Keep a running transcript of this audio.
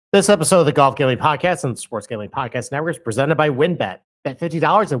This episode of the Golf Gambling Podcast and the Sports Gambling Podcast Network is presented by WynnBET. Bet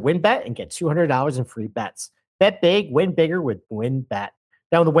 $50 at WynnBET and get $200 in free bets. Bet big, win bigger with WynnBET.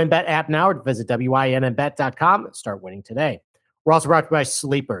 Download the WynnBET app now or visit wynnbet.com and start winning today. We're also brought to you by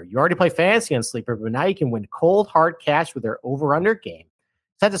Sleeper. You already play fantasy on Sleeper, but now you can win cold, hard cash with their over-under game.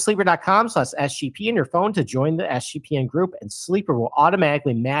 Head to sleeper.com/SGP on your phone to join the SGPN group, and Sleeper will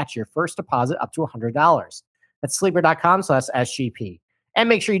automatically match your first deposit up to $100. That's sleeper.com/SGP. And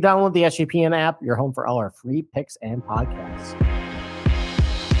make sure you download the SGPN app, your home for all our free picks and podcasts.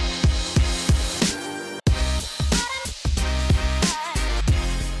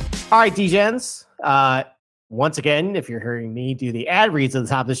 All right, DGens. Once again, if you're hearing me do the ad reads at the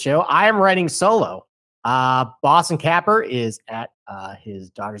top of the show, I am writing solo. Boston Capper is at his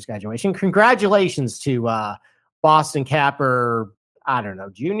daughter's graduation. Congratulations to Boston Capper, I don't know,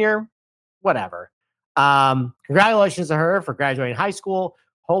 junior, whatever. Congratulations to her for graduating high school.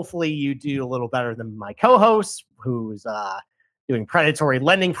 Hopefully you do a little better than my co-host who's doing predatory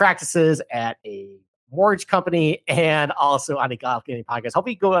lending practices at a mortgage company and also on a golf gaming podcast. Hope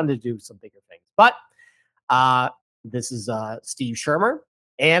you go on to do some bigger things. But this is Steve Shermer,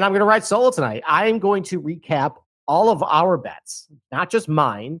 and I'm going to write solo tonight. I am going to recap all of our bets, not just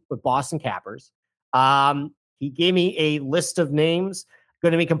mine, but Boston Capper's. He gave me a list of names.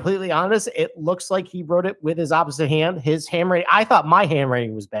 Going to be completely honest, it looks like he wrote it with his opposite hand. His handwriting, I thought my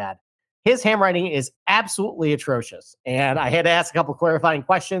handwriting was bad. His handwriting is absolutely atrocious. And I had to ask a couple clarifying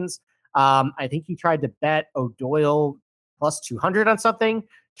questions. I think he tried to bet O'Doyle plus 200 on something.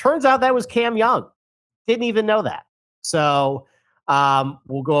 Turns out that was Cam Young. Didn't even know that. So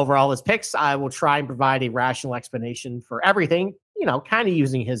we'll go over all his picks. I will try and provide a rational explanation for everything, kind of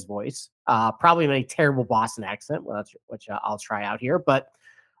using his voice. Probably in a terrible Boston accent, which I'll try out here. But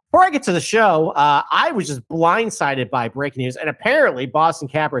before I get to the show, I was just blindsided by breaking news. And apparently Boston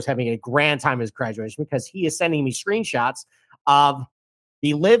Capper is having a grand time at his graduation because he is sending me screenshots of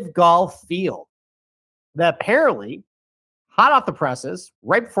the Live Golf field that apparently, hot off the presses,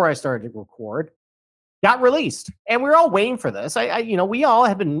 right before I started to record, got released. And we're all waiting for this. We all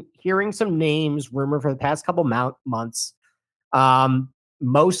have been hearing some names rumored for the past couple months.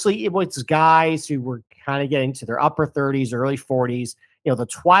 Mostly it was guys who were kind of getting to their upper 30s, early 40s, the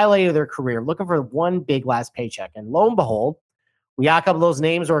twilight of their career, looking for one big last paycheck. And lo and behold, we got a couple of those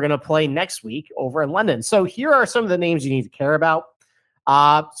names we're going to play next week over in London. So here are some of the names you need to care about.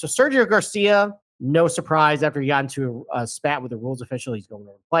 So Sergio Garcia, no surprise after he got into a spat with the rules official, he's going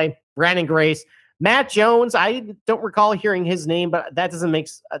to play. Brandon Grace, Matt Jones, I don't recall hearing his name, but that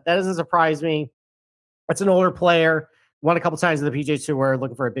doesn't surprise me. That's an older player. Won a couple times in the PGA Tour,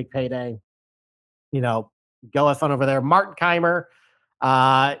 looking for a big payday. Go have fun over there. Martin Keimer,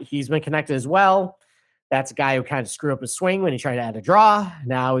 he's been connected as well. That's a guy who kind of screwed up his swing when he tried to add a draw.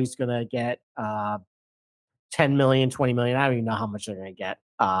 Now he's going to get 10 million, 20 million. I don't even know how much they're going to get.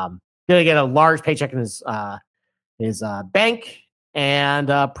 Going to get a large paycheck in his bank, and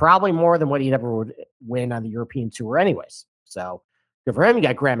probably more than what he ever would win on the European Tour anyways. So good for him. You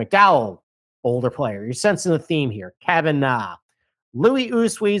got Graham McDowell, older player. You're sensing the theme here. Kevin Na. Louis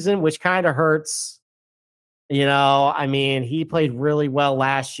Oosthuizen, which kind of hurts. He played really well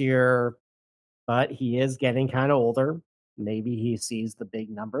last year, but he is getting kind of older. Maybe he sees the big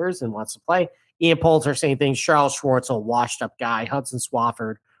numbers and wants to play. Ian Poulter, same thing. Charles Schwartzel, washed up guy. Hudson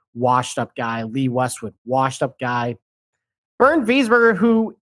Swafford, washed up guy. Lee Westwood, washed up guy. Bernd Wiesberger,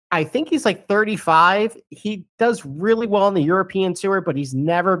 who I think he's like 35. He does really well on the European Tour, but he's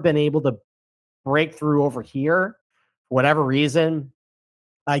never been able to break through over here for whatever reason.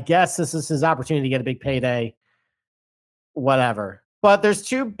 I guess this is his opportunity to get a big payday. Whatever. But there's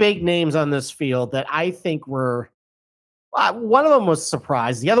two big names on this field that I think were one of them was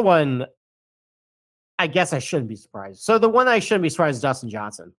surprised. The other one, I guess I shouldn't be surprised. So the one I shouldn't be surprised is Dustin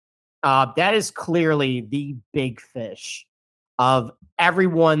Johnson. That is clearly the big fish of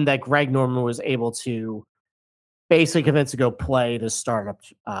everyone that Greg Norman was able to basically convince to go play the startup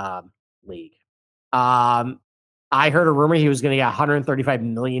league. I heard a rumor he was going to get $135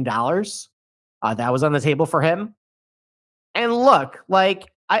 million. That was on the table for him. And look,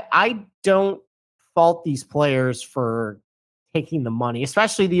 I don't fault these players for taking the money,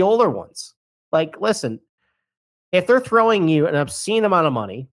 especially the older ones. Listen, if they're throwing you an obscene amount of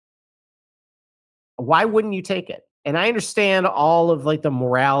money, why wouldn't you take it? And I understand all of the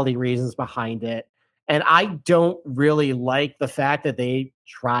morality reasons behind it. And I don't really like the fact that they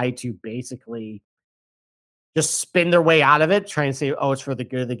try to basically just spin their way out of it, trying to say, oh, it's for the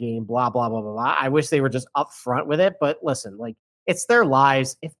good of the game, blah, blah, blah, blah, blah. I wish they were just upfront with it. But listen, it's their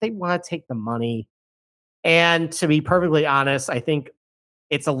lives. If they want to take the money, and to be perfectly honest, I think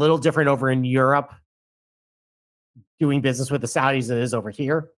It's a little different over in Europe doing business with the Saudis than it is over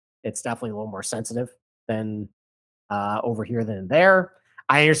here. It's definitely a little more sensitive than over here than there.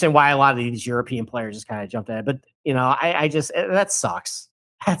 I understand why a lot of these European players just kind of jumped at it, but I just that sucks.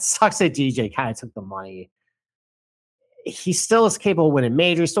 That sucks that DJ kind of took the money. He still is capable of winning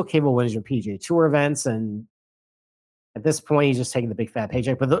majors, still capable of winning PGA Tour events, and at this point, he's just taking the big fat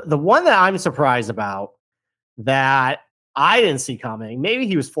paycheck. But the one that I'm surprised about that I didn't see coming, maybe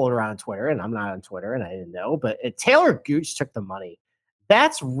he was floating around on Twitter, and I'm not on Twitter, and I didn't know, but Taylor Gooch took the money.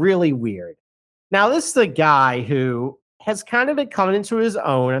 That's really weird. Now, this is the guy who has kind of been coming into his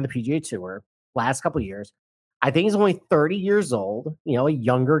own on the PGA Tour last couple of years. I think he's only 30 years old, a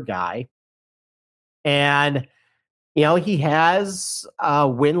younger guy. And, he has a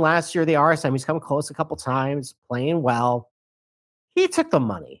win last year at the RSM. He's come close a couple times, playing well. He took the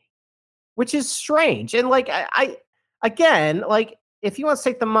money, which is strange. And again, if he wants to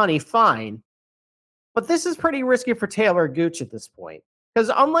take the money, fine. But this is pretty risky for Taylor Gooch at this point.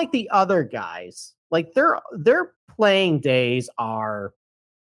 Because unlike the other guys, their playing days are,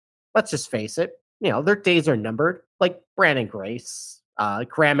 let's just face it, their days are numbered. Like Brandon Grace,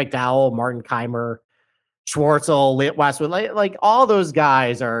 Graham McDowell, Martin Keimer, Schwartzel, Westwood, like all those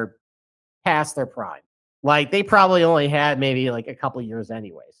guys are past their prime. They probably only had maybe a couple years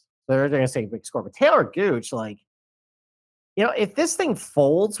anyways. So they're going to say big score. But Taylor Gooch, if this thing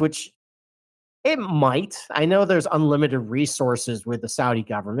folds, which it might, I know there's unlimited resources with the Saudi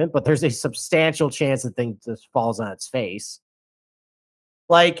government, but there's a substantial chance the thing just falls on its face.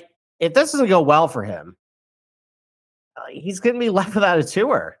 If this doesn't go well for him, he's going to be left without a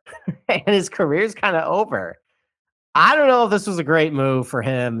tour and his career's kind of over. I don't know if this was a great move for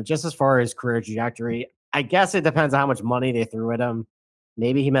him, just as far as career trajectory. I guess it depends on how much money they threw at him.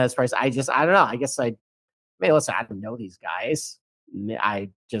 Maybe he met his price. I don't know. I guess listen, I don't know these guys. I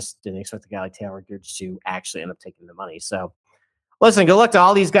just didn't expect a guy like Taylor Gooch to actually end up taking the money. So listen, good luck to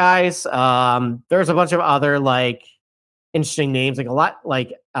all these guys. There's a bunch of other interesting names,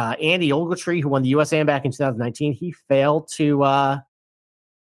 Andy Ogletree, who won the USAM back in 2019. He failed to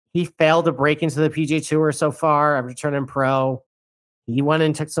break into the PGA Tour so far after turning pro. He went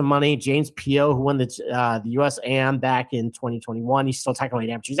and took some money. James Pio, who won the USAM back in 2021. He's still technically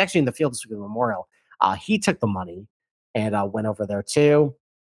an amateur. He's actually in the field this week of the Memorial. He took the money and went over there too.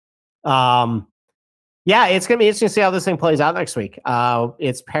 Yeah, it's going to be interesting to see how this thing plays out next week.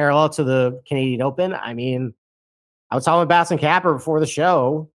 It's parallel to the Canadian Open. I mean, I was talking with Boston Capper before the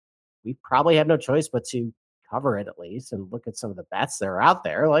show. We probably had no choice but to cover it at least and look at some of the bets that are out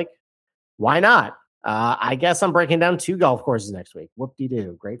there. Why not? I guess I'm breaking down 2 golf courses next week.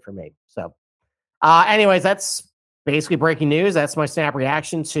 Whoop-de-doo. Great for me. So anyways, that's basically breaking news. That's my snap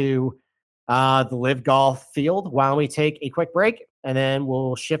reaction to the Live Golf field. Why don't we take a quick break and then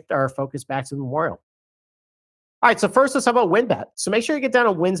we'll shift our focus back to the Memorial. All right, so first let's talk about WynnBET. So make sure you get down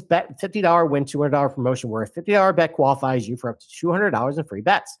to WynnBET $50 win $200 promotion where a $50 bet qualifies you for up to $200 in free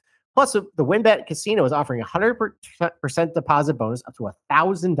bets. Plus, the WynnBET Casino is offering a 100% deposit bonus up to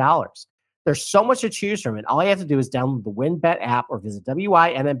 $1,000. There's so much to choose from, and all you have to do is download the WynnBET app or visit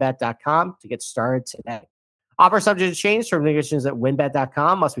wynnbet.com to get started today. Offer subject to change. Terms and conditions at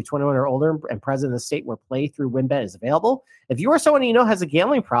wynnbet.com. Must be 21 or older and present in the state where play through WynnBET is available. If you or someone you know has a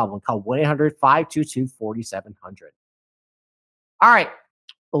gambling problem, call 1-800-522-4700. All right,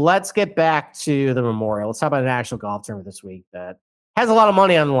 let's get back to the Memorial. Let's talk about an actual golf tournament this week that has a lot of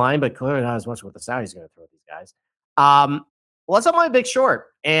money on the line, but clearly not as much what the Saudis are going to throw at these guys. Let's talk about Big Short.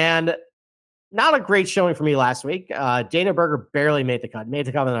 And not a great showing for me last week. Dana Berger barely made the cut. Made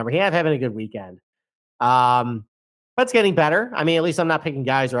the cut on the number. He had having a good weekend. But it's getting better. I mean, at least I'm not picking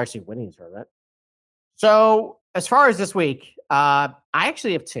guys who are actually winning the tournament. So as far as this week, I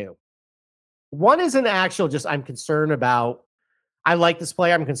actually have 2. One is an actual I'm concerned about. I like this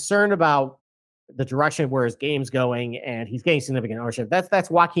player. I'm concerned about the direction of where his game's going, and he's getting significant ownership. That's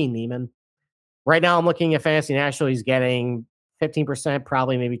Joaquin Niemann. Right now, I'm looking at Fantasy National. He's getting 15%,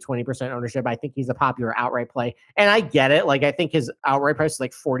 probably maybe 20% ownership. I think he's a popular outright play. And I get it. I think his outright price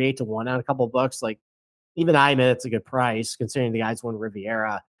is 48 to 1 on a couple of books. Even I admit it's a good price considering the guys won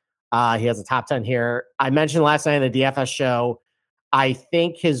Riviera. He has a top 10 here. I mentioned last night in the DFS show, I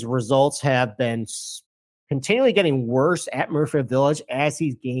think his results have been continually getting worse at Murrayfield Village as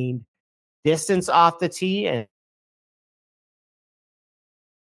he's gained distance off the tee. And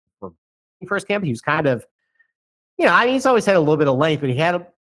for first camp, he was kind of, he's always had a little bit of length, but he had a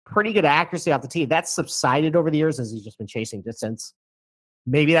pretty good accuracy off the tee. That's subsided over the years as he's just been chasing distance.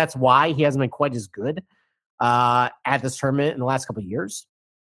 Maybe that's why he hasn't been quite as good at this tournament in the last couple of years.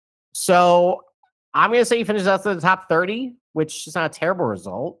 So I'm going to say he finishes out to the top 30. which is not a terrible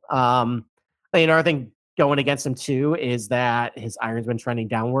result. Another thing going against him too is that his iron's been trending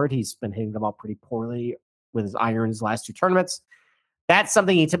downward. He's been hitting them up pretty poorly with his irons last 2 tournaments. That's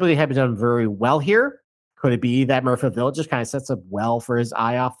something he typically has done very well here. Could it be that Murrayfield Village just kind of sets up well for his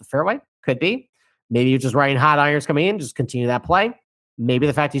eye off the fairway? Could be. Maybe you're just riding hot irons coming in, just continue that play. Maybe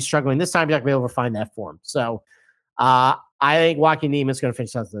the fact he's struggling this time, you're not going to be able to find that form. So I think Joaquin Niemann is going to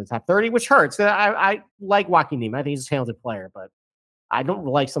finish out the top 30, which hurts. I like Joaquin Niemann. I think he's a talented player, but I don't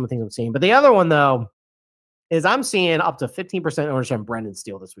like some of the things I'm seeing. But the other one, though, is I'm seeing up to 15% ownership on Brendan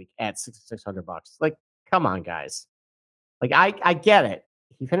Steele this week at $6,600. Like, come on, guys. Like, I get it.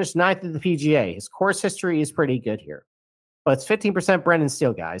 He finished 9th at the PGA. His course history is pretty good here. But it's 15% Brendan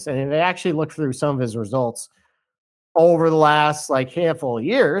Steele, guys. And if I actually look through some of his results over the last handful of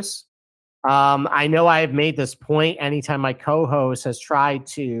years, I know I've made this point anytime my co-host has tried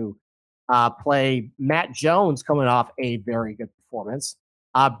to play Matt Jones coming off a very good performance.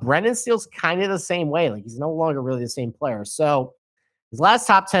 Brendan Steele's kind of the same way. Like, he's no longer really the same player. So his last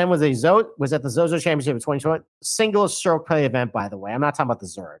top 10 was at the Zozo Championship of 2020, single stroke play event, by the way. I'm not talking about the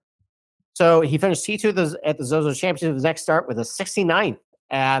Zurich. So he finished T2 at the Zozo Championship of his next start with a 69th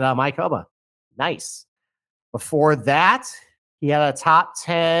at Mayakoba. Nice. Before that, he had a top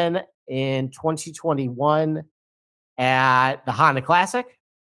 10 in 2021 at the Honda Classic.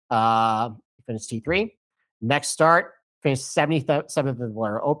 He finished T3. Next start, finished 77th at the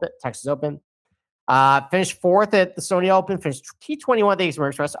Valero Open, Texas Open. Finished 4th at the Sony Open, finished T21 at the Eastern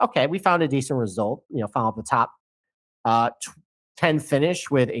Express. Okay, we found a decent result. Found up the top 10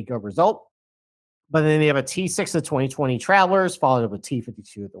 finish with a good result. But then they have a T6 at the 2020 Travelers, followed up with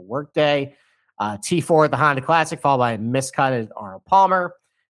T52 at the Workday. T4 at the Honda Classic, followed by a miscut at Arnold Palmer.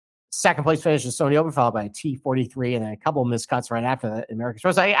 Second place finish at Sony Open, followed by a T43, and then a couple of miscuts right after that in American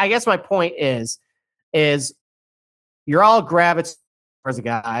Express. I guess my point is you're all gravitating towards a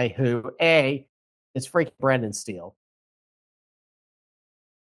guy who, A, is freaking Brendan Steele.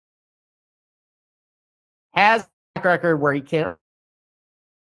 Has a track record where he can't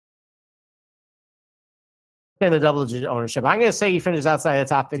in the double-digit ownership. I'm going to say he finishes outside the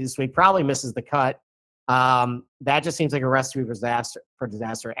top 50 this week, probably misses the cut. That just seems like a recipe for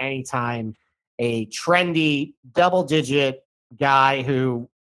disaster anytime a trendy double-digit guy who,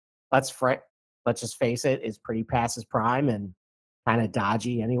 let's just face it, is pretty past his prime and kind of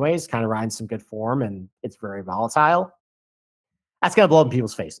dodgy anyways, kind of riding some good form, and it's very volatile. That's going to blow up in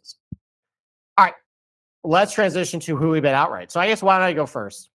people's faces. All right, let's transition to who we bet outright. So I guess why don't I go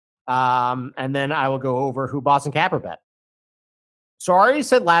first? And then I will go over who Boston Capper bet. So I already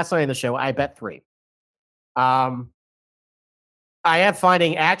said last night in the show, I bet 3. I found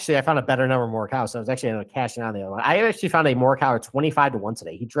a better number of Morikawa, so I was actually ended up cashing out on the other one. I actually found a Morikawa 25-1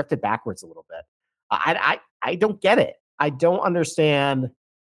 today. He drifted backwards a little bit. I don't get it. I don't understand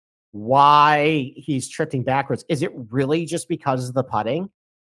why he's drifting backwards. Is it really just because of the putting?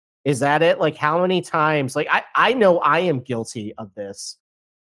 Is that it? Like, how many times? Like, I know I am guilty of this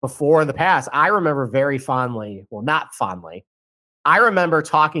before in the past. I remember very fondly, well, not fondly. I remember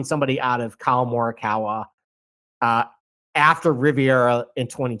talking somebody out of Kyle Morikawa after Riviera in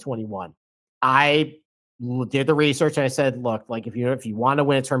 2021. I did the research and I said, look, like if you want to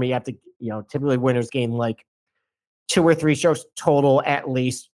win a tournament, you have to, typically winners gain like 2 or 3 strokes total at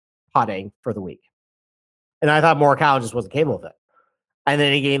least putting for the week. And I thought Morikawa just wasn't capable of it. And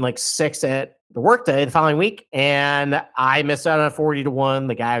then he gained like 6 at the Workday the following week, and I missed out on 40-1.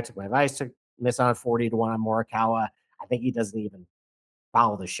 The guy who took my advice missed out on 40-1 on Morikawa. I think he doesn't even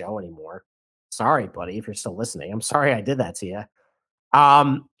follow the show anymore. Sorry, buddy, if you're still listening. I'm sorry I did that to you.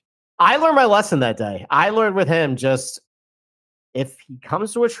 I learned my lesson that day. I learned with him, just if he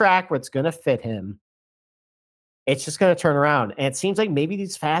comes to a track where it's going to fit him, it's just going to turn around. And it seems like maybe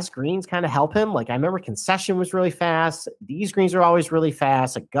these fast greens kind of help him. Like, I remember Concession was really fast. These greens are always really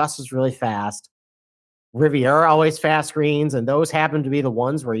fast. Augusta is really fast. Riviera always fast greens. And those happen to be the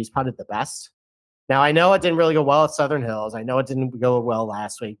ones where he's putted the best. Now, I know it didn't really go well at Southern Hills. I know it didn't go well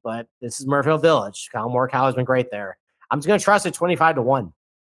last week, but this is Murrayfield Village. Kyle Morikawa has been great there. I'm just going to trust it 25-1.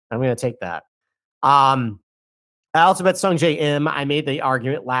 I'm going to take that. I also bet Sungjae Im. I made the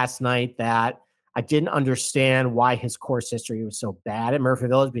argument last night that I didn't understand why his course history was so bad at Murphy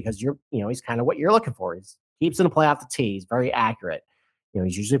Village, because he's kind of what you're looking for. He keeps in the play off the tee. He's very accurate.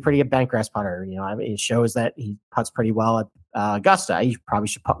 He's usually pretty good bentgrass putter. It shows that he puts pretty well at Augusta. He probably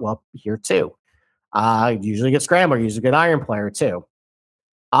should putt well here too. Usually a good scrambler. He's a good iron player too.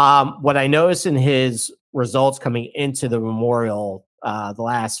 What I noticed in his results coming into the Memorial the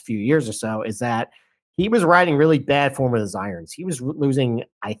last few years or so is that he was riding really bad form with his irons. He was losing,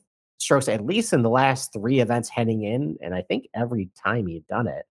 strokes at least in the last 3 events heading in, and I think every time he'd done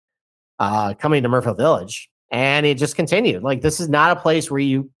it, coming to Murphy Village, and it just continued. Like, this is not a place where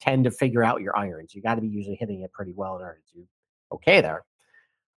you tend to figure out your irons. You got to be usually hitting it pretty well in order to do okay there.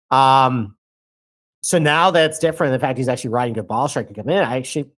 Um, so now that's different. The fact he's actually riding good ball strike and come in, I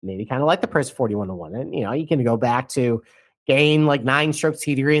actually maybe kind of like the price 41-1. And you can go back to gain like 9 strokes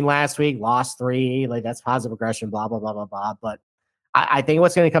tee to green last week, lost 3, like that's positive aggression, blah, blah, blah, blah, blah. But I think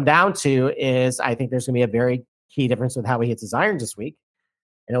what's going to come down to is I think there's going to be a very key difference with how he hits his irons this week,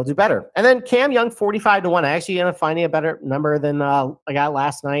 and he'll do better. And then Cam Young, 45-1. I actually ended up finding a better number than I got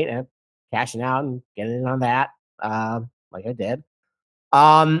last night and cashing out and getting in on that, like I did.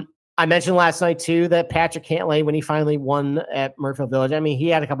 I mentioned last night too that Patrick Cantlay, when he finally won at Murphy Village, I mean, he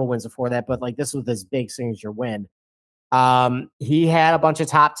had a couple wins before that, but like this was his big signature win. He had a bunch of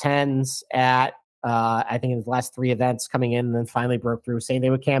top 10s at I think in his last 3 events coming in, and then finally broke through. Same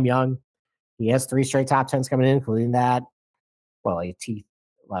thing with Cam Young. He has 3 straight top 10s coming in, including that,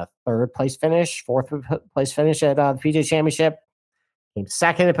 a third place finish, fourth place finish at the PGA Championship. Came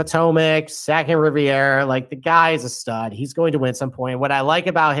second at Potomac, second Riviera. Like, the guy is a stud. He's going to win some point. What I like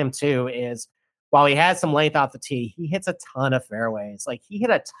about him too is while he has some length off the tee, he hits a ton of fairways. Like, he hit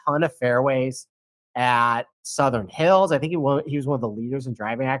a ton of fairways at Southern Hills. I think he was one of the leaders in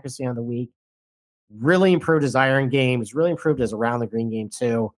driving accuracy on the week. Really improved his iron game. He's really improved his around the green game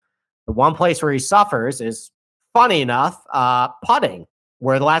too. The one place where he suffers is, funny enough, putting,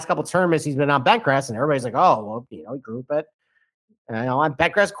 where the last couple of tournaments he's been on Bentgrass, and everybody's like, oh, well, he grew it. On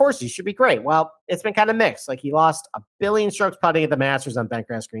Bentgrass courses, he should be great. Well, it's been kind of mixed. Like, he lost 1 billion strokes putting at the Masters on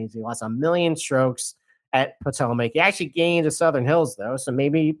Bentgrass greens. He lost 1 million strokes at Potomac. He actually gained at Southern Hills, though, so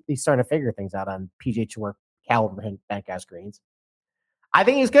maybe he's starting to figure things out on PGA Tour caliber Bentgrass greens. I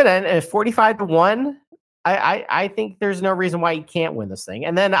think he's good. And at 45-1, I think there's no reason why he can't win this thing.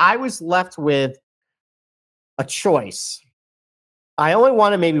 And then I was left with a choice. I only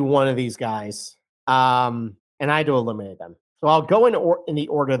wanted maybe one of these guys, and I had to eliminate them. So I'll go in the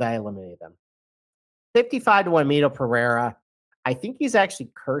order that I eliminated them. 55-1 Mito Pereira. I think he's actually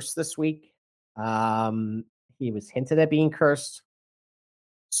cursed this week. He was hinted at being cursed.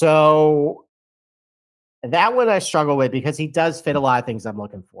 So that one I struggle with because he does fit a lot of things I'm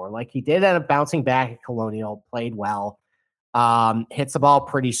looking for. Like, he did end up bouncing back at Colonial, played well, hits the ball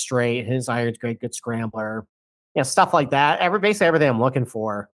pretty straight. His iron's great, good scrambler, stuff like that. Basically everything I'm looking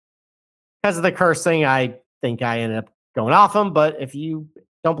for. Because of the curse thing, I think I ended up going off him. But if you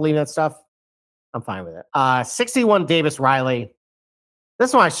don't believe that stuff, I'm fine with it. 61 Davis Riley.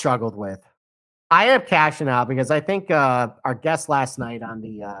 This one I struggled with. I ended up cashing out because I think our guest last night on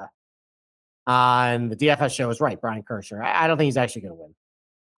the DFS show is right, Brian Kirscher. I don't think he's actually going to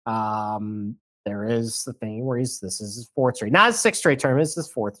win. There is the thing where this is his 4th straight, not his 6th straight tournament. It's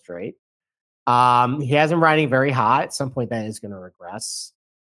his 4th straight. He has him riding very hot. At some point, that is going to regress.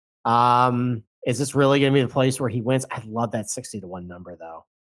 Is this really going to be the place where he wins? I love that 60-1 number, though.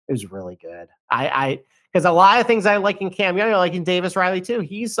 It was really good. Because a lot of things I like in Cam Young, I like in Davis Riley too.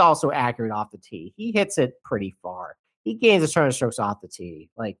 He's also accurate off the tee. He hits it pretty far. He gains a ton of strokes off the tee.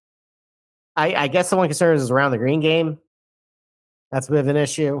 Like, I guess the one concern is around the green game. That's a bit of an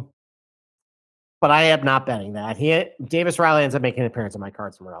issue. But I am not betting that. Davis Riley ends up making an appearance on my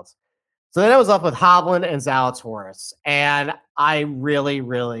card somewhere else. So then I was left with Hovland and Zalatoris. And I really,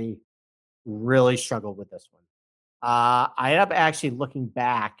 really, really struggled with this one. I ended up actually looking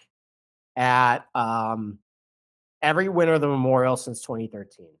back at every winner of the Memorial since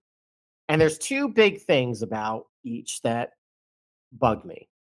 2013. And there's 2 big things about each that bugged me.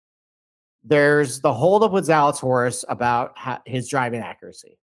 There's the holdup with Zalatoris about his driving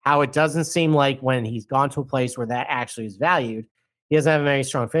accuracy, how it doesn't seem like when he's gone to a place where that actually is valued, he doesn't have very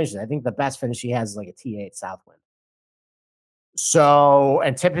strong finishes. I think the best finish he has is like a T8 Southwind. So,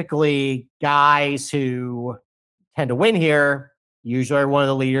 and typically guys who tend to win here usually are one of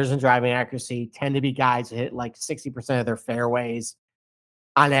the leaders in driving accuracy, tend to be guys who hit like 60% of their fairways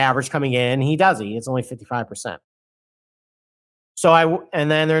on average coming in. He doesn't. It's only 55%. So and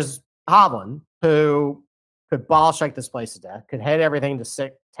then there's Hovland, who could ball strike this place to death, could hit everything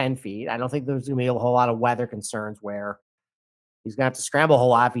to 10 feet. I don't think there's going to be a whole lot of weather concerns where he's going to have to scramble a whole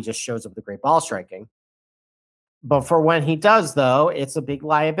lot if he just shows up with great ball striking. But for when he does, though, it's a big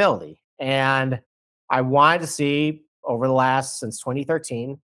liability. And I wanted to see over the last, since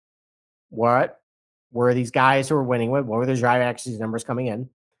 2013, what were these guys who were winning with? What were their drive accuracy numbers coming in?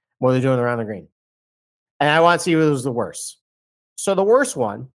 What were they doing around the green? And I want to see who was the worst. So the worst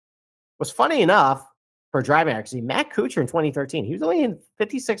one was, funny enough, for driving accuracy, Matt Kuchar in 2013. He was only in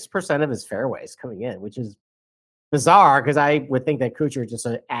 56% of his fairways coming in, which is bizarre because I would think that Kuchar is just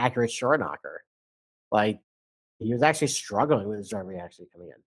an accurate short knocker. Like, he was actually struggling with his driver actually coming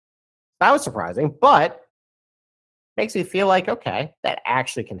in. That was surprising, but makes me feel like, okay, that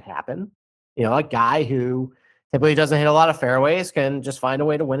actually can happen. You know, a guy who typically doesn't hit a lot of fairways can just find a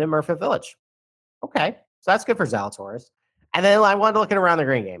way to win in Murphy Village. Okay, so that's good for Zalatoris. And then I wanted to look at around the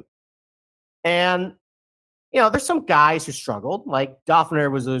green game. And, you know, there's some guys who struggled. Like Doffner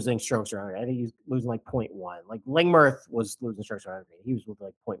was losing strokes around. I think he was losing like 0.1. Like Lingmerth was losing strokes around. He was losing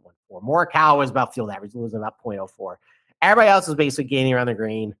like 0.14. Morikawa was about field average, losing about 0.04. Everybody else was basically gaining around the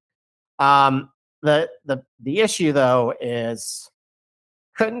green. The issue though is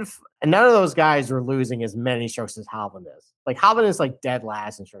none of those guys were losing as many strokes as Hovland is. Like Hovland is like dead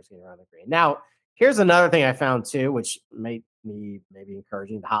last in strokes getting around the green. Now, here's another thing I found too, which made me maybe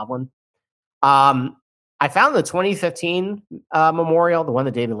encouraging to Hovland. I found the 2015 Memorial, the one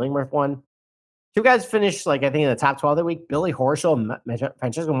that David Lingmerth won. Two guys finished like I think in the top 12 that week. Billy Horschel and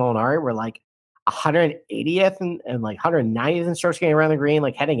Francesco Molinari were like 180th and like 190th in strokes getting around the green,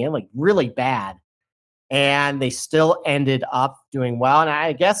 like heading in, like really bad. And they still ended up doing well. And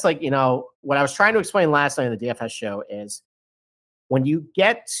I guess, like, you know, what I was trying to explain last night on the DFS show is when you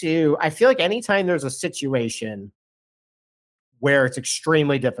get to, I feel like anytime there's a situation where it's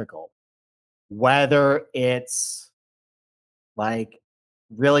extremely difficult, whether it's like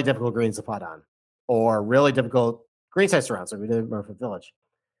really difficult greens to putt on or really difficult green sites around, so we did Murphy Village,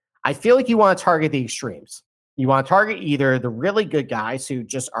 I feel like you want to target the extremes. You want to target either the really good guys who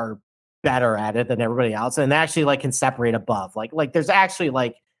just are better at it than everybody else and actually like can separate above. Like there's actually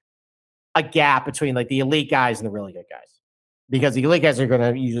like a gap between like the elite guys and the really good guys. Because the elite guys are going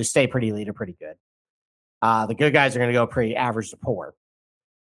to usually stay pretty elite or pretty good. The good guys are going to go pretty average to poor.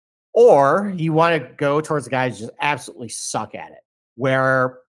 Or you want to go towards the guys who just absolutely suck at it,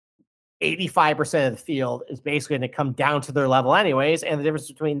 where 85% of the field is basically going to come down to their level anyways, and the difference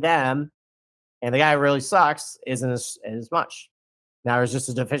between them and the guy who really sucks isn't as much. Now there's just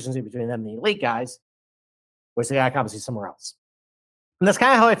a deficiency between them and the elite guys, which the guy compensates somewhere else. And that's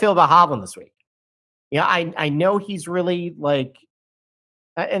kind of how I feel about Hovland this week. You know, I know he's really like,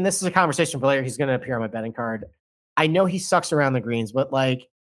 and this is a conversation for later. He's going to appear on my betting card. I know he sucks around the greens, but like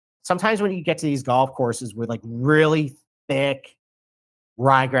sometimes when you get to these golf courses with like really thick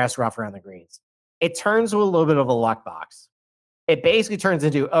ryegrass rough around the greens, it turns to a little bit of a luck box. It basically turns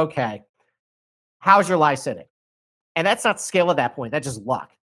into, okay, how's your lie sitting? And that's not skill at that point. That's just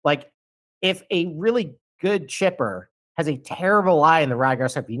luck. Like if a really good chipper has a terrible lie in the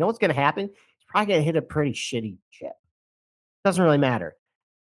ryegrass rough, you know what's going to happen? He's probably going to hit a pretty shitty chip. Doesn't really matter.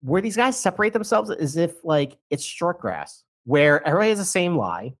 Where these guys separate themselves is if like it's short grass, where everybody has the same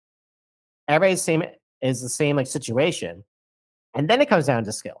lie, everybody's the same like situation, and then it comes down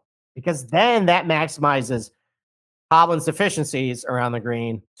to skill because then that maximizes Hovland's deficiencies around the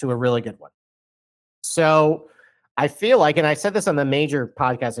green to a really good one. So I feel like, and I said this on the major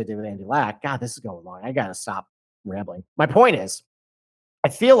podcast I did with Andy Lack. God, this is going long. I gotta stop rambling. My point is, I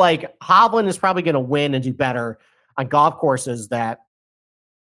feel like Hovland is probably going to win and do better on golf courses that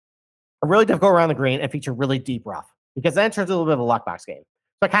are really difficult around the green and feature really deep rough because then it turns a little bit of a luck box game.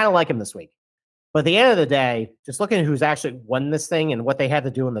 So I kind of like him this week. But at the end of the day, just looking at who's actually won this thing and what they had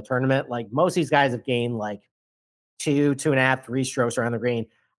to do in the tournament, like most of these guys have gained like 2.5, 3 strokes around the green.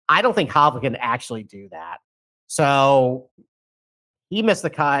 I don't think Hovland can actually do that. So he missed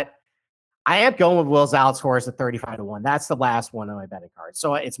the cut. I am going with Will Zalatoris at 35-1. That's the last one on my betting card.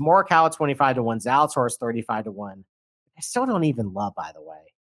 So it's Morikawa 25-1, Zalatoris 35-1. I still don't even love, by the way.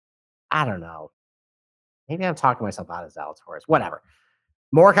 I don't know. Maybe I'm talking myself out of Zalatoris. Whatever.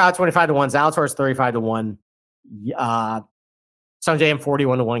 Morikawa 25-1, Zalatoris 35-1. Sungjae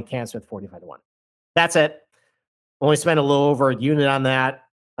 41-1, Cam Smith 45-1. That's it. Only spent a little over a unit on that.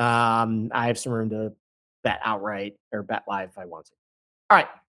 I have some room to bet outright or bet live if I want to. All right.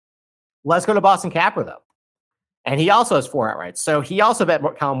 Let's go to Boston Capper, though. And he also has 4 outrights. So he also bet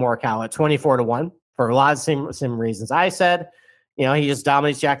Collin Morikawa at 24-1 for a lot of the same reasons I said. You know, he just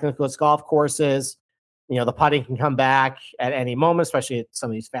dominates Jack Nicklaus golf courses. You know, the putting can come back at any moment, especially at some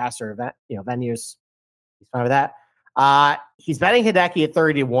of these faster venues. He's fine with that. He's betting Hideki at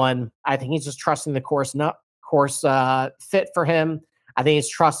 30-1. I think he's just trusting the course fit for him. I think he's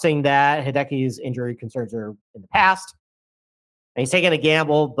trusting that Hideki's injury concerns are in the past. And he's taking a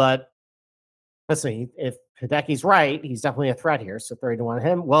gamble, but listen, if Hideki's right, he's definitely a threat here. So 30-1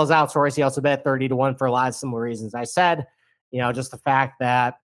 him. Will Zalatoris, he also bet 30-1 for a lot of similar reasons. I said, you know, just the fact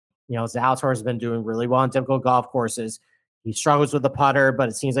that, you know, Zalatoris has been doing really well on difficult golf courses. He struggles with the putter, but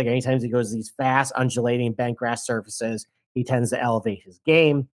it seems like anytime he goes to these fast, undulating bent grass surfaces, he tends to elevate his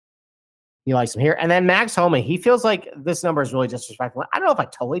game. He likes him here. And then Max Homa, he feels like this number is really disrespectful. I don't know if I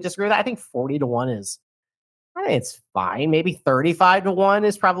totally disagree with that. I think 40-1 is, I think it's fine. Maybe 35-1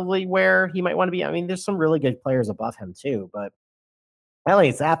 is probably where he might want to be. I mean, there's some really good players above him too, but I don't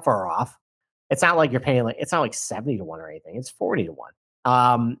think it's that far off. It's not like you're paying it's not like 70-1 or anything. It's 40-1.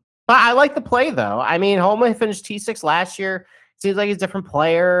 But I like the play though. I mean, Homa finished T6 last year. Seems like he's a different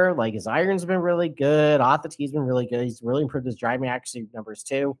player. Like his irons have been really good. Off the tee's been really good. He's really improved his driving accuracy numbers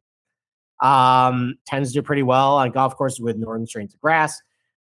too. Tends to do pretty well on golf courses with northern strains of grass.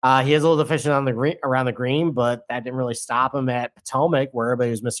 He is a little deficient on the green, around the green, but that didn't really stop him at Potomac, where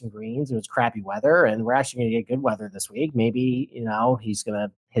everybody was missing greens. It was crappy weather, and we're actually going to get good weather this week. Maybe he's going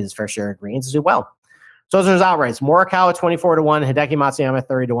to hit his fair share of greens and do well. So those are his outrights: Morikawa 24-1, Hideki Matsuyama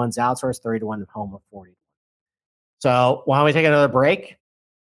 30-1, Zalatoris 30-1, Homa 40. So why don't we take another break,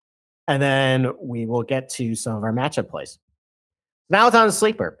 and then we will get to some of our matchup plays. Now it's on to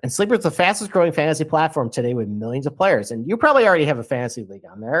Sleeper. And Sleeper is the fastest growing fantasy platform today with millions of players. And you probably already have a fantasy league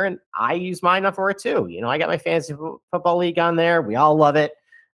on there. And I use mine for it too. I got my fantasy football league on there. We all love it.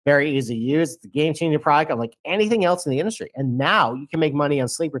 Very easy to use. It's the game-changing product unlike anything else in the industry. And now you can make money on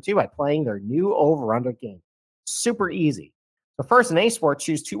Sleeper too by playing their new over-under game. Super easy. So first, in any sport,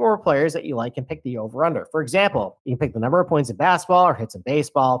 choose two more players that you like and pick the over-under. For example, you can pick the number of points in basketball or hits in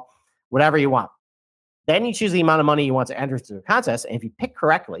baseball, whatever you want. Then you choose the amount of money you want to enter into the contest. And if you pick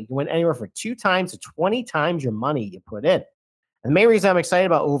correctly, you can win anywhere from 2 times to 20 times your money you put in. And the main reason I'm excited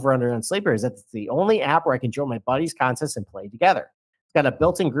about Over Under on Sleeper is that it's the only app where I can join my buddies' contests and play together. It's got a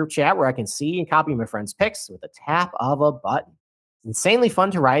built-in group chat where I can see and copy my friends' picks with a tap of a button. It's insanely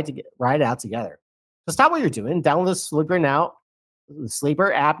fun to ride out together. So stop what you're doing, download the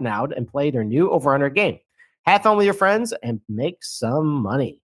Sleeper app now, and play their new Over Under game. Have fun with your friends and make some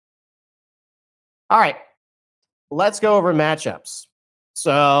money. All right, let's go over matchups.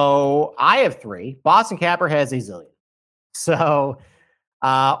 So I have 3. Boston Capper has a zillion. So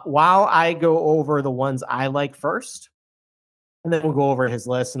while I go over the ones I like first, and then we'll go over his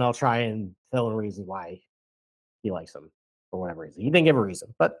list, and I'll try and fill in reasons why he likes them for whatever reason. He didn't give a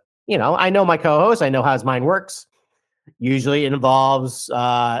reason, but I know my co-host. I know how his mind works. Usually it involves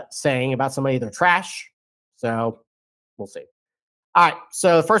saying about somebody they're trash. So we'll see. All right,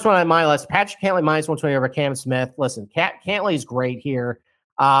 so the first one on my list, Patrick Cantlay minus 120 over Cam Smith. Listen, Cantlay's great here.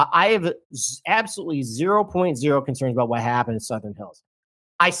 I have absolutely 0.0 concerns about what happened in Southern Hills.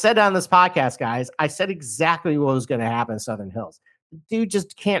 I said on this podcast, guys, I said exactly what was going to happen in Southern Hills. The dude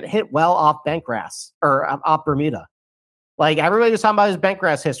just can't hit well off bent grass or off Bermuda. Like everybody was talking about his bent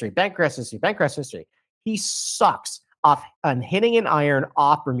grass history. He sucks on hitting an iron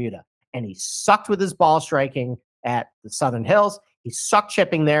off Bermuda, and he sucked with his ball striking at the Southern Hills. He sucked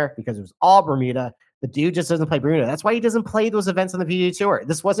chipping there because it was all Bermuda. The dude just doesn't play Bermuda. That's why he doesn't play those events on the PGA Tour.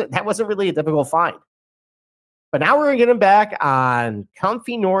 That wasn't really a difficult find. But now we're going to get him back on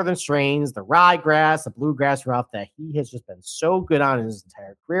comfy northern strains, the ryegrass, the bluegrass rough that he has just been so good on in his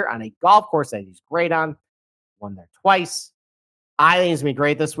entire career, on a golf course that he's great on. Won there twice. I think he's going to be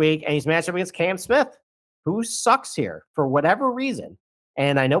great this week. And he's matched up against Cam Smith, who sucks here for whatever reason.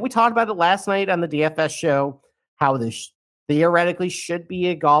 And I know we talked about it last night on the DFS show, how this theoretically should be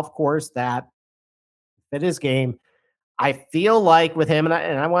a golf course that fit his game. I feel like with him,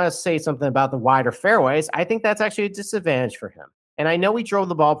 and I want to say something about the wider fairways, I think that's actually a disadvantage for him. And I know he drove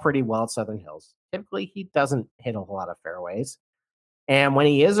the ball pretty well at Southern Hills. Typically, he doesn't hit a whole lot of fairways. And when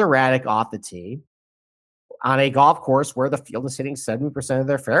he is erratic off the tee, on a golf course where the field is hitting 70% of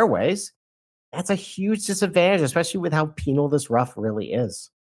their fairways, that's a huge disadvantage, especially with how penal this rough really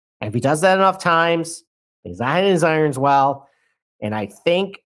is. And if he does that enough times, he's not hitting his irons well. And I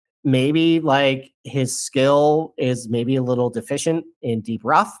think maybe like his skill is maybe a little deficient in deep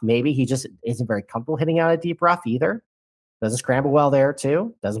rough. Maybe he just isn't very comfortable hitting out of deep rough either. Doesn't scramble well there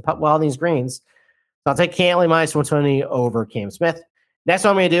too. Doesn't putt well on these greens. So I'll take Cantlay minus 120 over Cam Smith. Next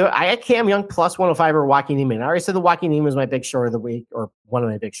one I'm going to do, I had Cam Young plus 105 over Joaquin Niemann. I already said the Joaquin Niemann was my big short of the week, or one of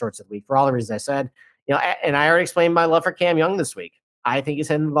my big shorts of the week, for all the reasons I said. And I already explained my love for Cam Young this week. I think he's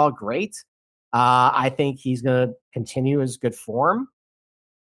hitting the ball great. I think he's going to continue his good form.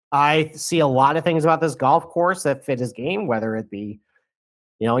 I see a lot of things about this golf course that fit his game, whether it be,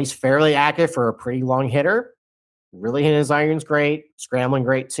 he's fairly active for a pretty long hitter, really hitting his irons great, scrambling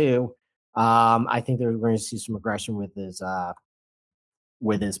great too. I think they're going to see some aggression with his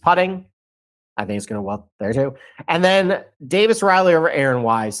putting. I think it's going to well there too. And then Davis Riley over Aaron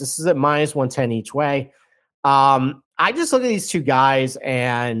Wise. This is at minus 110 each way. I just look at these two guys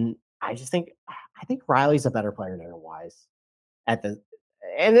and I think Riley's a better player than Aaron Wise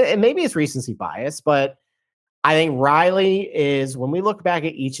and maybe it's recency bias, but I think Riley is, when we look back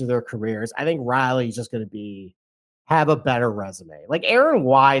at each of their careers, I think Riley is just going to have a better resume. Like Aaron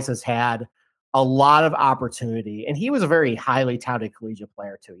Wise has had a lot of opportunity, and he was a very highly touted collegiate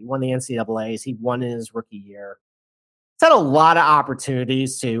player too. He won the NCAAs. He won in his rookie year. He's had a lot of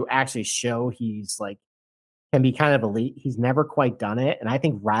opportunities to actually show he's like, can be kind of elite. He's never quite done it. And I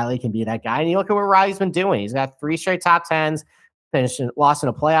think Riley can be that guy. And you look at what Riley's been doing. He's got 3 straight top 10s, lost in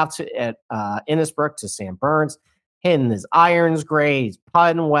a playoff at Innisbrook to Sam Burns, hitting his irons great. He's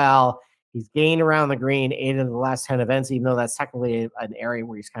putting well. He's gained around the green 8 of the last 10 events, even though that's technically an area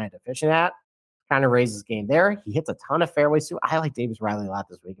where he's kind of deficient at. Kind of raises his game there. He hits a ton of fairways too. I like Davis Riley a lot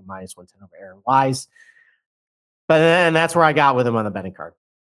this week at -110 over Aaron Wise. But then that's where I got with him on the betting card.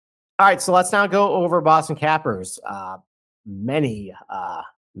 All right, so let's now go over Boston Capper's many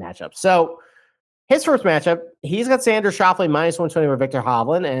matchups. So his first matchup, he's got Xander Schauffele -120 over Victor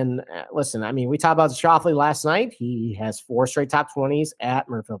Hovland. And listen, I mean, we talked about Schauffele last night. He has 4 straight top 20s at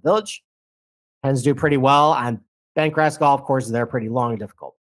Murrayfield Village. Tends to do pretty well on bentgrass golf courses. They're pretty long and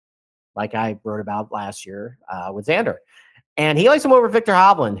difficult, like I wrote about last year with Xander. And he likes him over Victor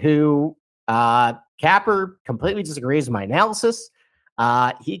Hovland, who Capper completely disagrees with my analysis.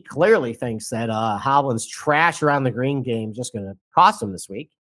 He clearly thinks that Hovland's trash around the green game is just going to cost him this week.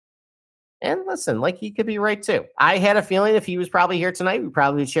 And listen, like he could be right too. I had a feeling if he was probably here tonight, we'd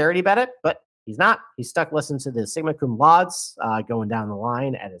probably charity bet it, but he's not. He's stuck listening to the Sigma Cum Laudes going down the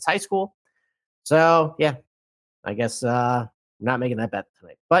line at his high school. So yeah, I guess I'm not making that bet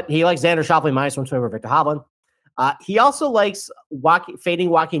tonight. But he likes Xander Schauffele -120 over Victor Hovland. He also likes fading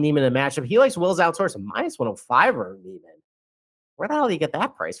Joaquin Niemann in a matchup. He likes Will Zalatoris -105 over Niemann. Where the hell do you get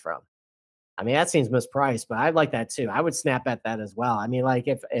that price from? I mean, that seems mispriced, but I'd like that too. I would snap at that as well. I mean, like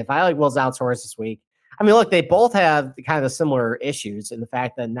if I like Will Zalatoris this week, I mean, look, they both have kind of similar issues in the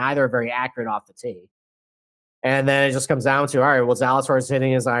fact that neither are very accurate off the tee. And then it just comes down to, all right, well, Zalatoris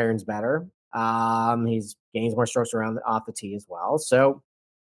hitting his irons better. He's gains more strokes around off the tee as well. So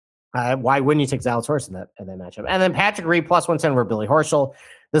why wouldn't you take Zalatoris in that matchup? And then Patrick Reed +110 over Billy Horschel.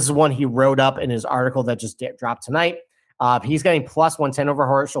 This is one he wrote up in his article that just dropped tonight. He's getting +110 over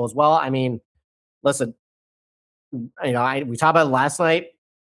Horschel as well. I mean, listen, we talked about it last night.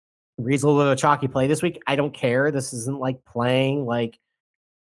 Reed's a little bit of a chalky play this week. I don't care. This isn't like playing like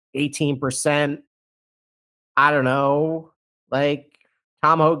 18%. I don't know, like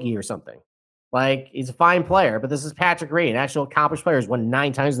Tom Hoagie or something. Like he's a fine player, but this is Patrick Reed, an actual accomplished player. He's won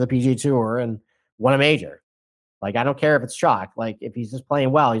 9 times in the PGA Tour and won a major. Like I don't care if it's chalk. Like if he's just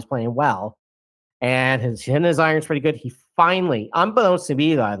playing well, he's playing well. And his iron's pretty good. He finally, unbeknownst to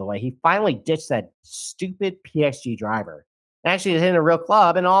me, by the way, he finally ditched that stupid PXG driver. Actually, hitting a real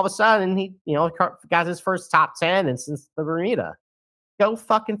club, and all of a sudden, he got his first top 10 and since the Bermuda. Go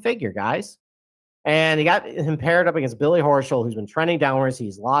fucking figure, guys. And he got him paired up against Billy Horschel, who's been trending downwards.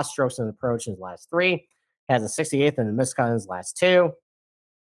 He's lost strokes in approach in his last 3, has a 68th and a miscut in his last 2.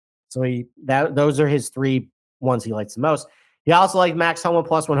 So those are his 3 ones he likes the most. He also liked Max Homa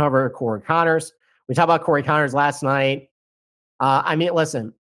 +100 over Corey Connors. We talked about Corey Connors last night. I mean,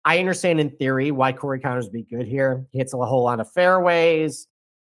 listen, I understand in theory why Corey Connors would be good here. He hits a whole lot of fairways.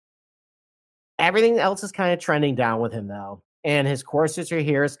 Everything else is kind of trending down with him, though. And his course history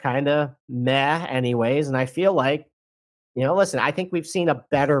here is kind of meh anyways. And I feel like, listen, I think we've seen a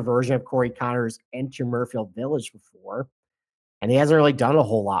better version of Corey Connors enter Murrayfield Village before. And he hasn't really done a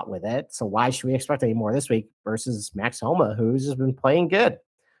whole lot with it. So why should we expect any more this week versus Max Homa, who's just been playing good?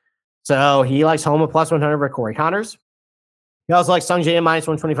 So he likes Homa +100 over Corey Connors. He also likes Sung Jae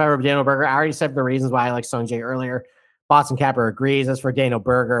 -125 over Daniel Berger. I already said the reasons why I like Sung Jae earlier. Boston Capper agrees. As for Daniel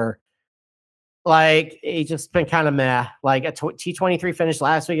Berger, like he's just been kind of meh. Like a T23 finish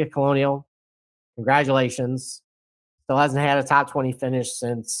last week at Colonial. Congratulations. Still hasn't had a top 20 finish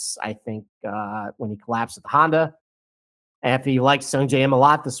since I think when he collapsed at the Honda. And if you like Sung Jae a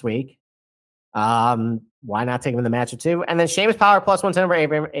lot this week, why not take him in the matchup too? And then Seamus Power +110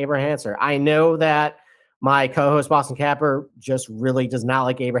 over Abraham Ancer. I know that my co-host Boston Capper just really does not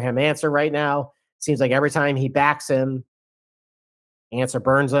like Abraham Ancer right now. Seems like every time he backs him, Ancer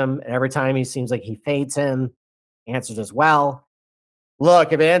burns him. And every time he seems like he fades him, Ancer does well.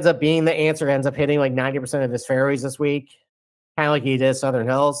 Look, if it ends up being the Ancer ends up hitting like 90% of his fairways this week, kind of like he did Southern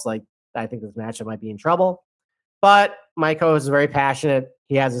Hills, like I think this matchup might be in trouble. But my co-host is very passionate.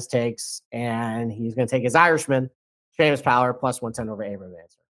 He has his takes, and he's going to take his Irishman, Seamus Power, +110 over Abraham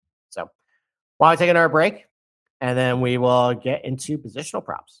Ancer. So while we take another break, and then we will get into positional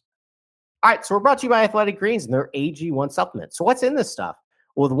props. All right, so we're brought to you by Athletic Greens and their AG1 supplement. So what's in this stuff?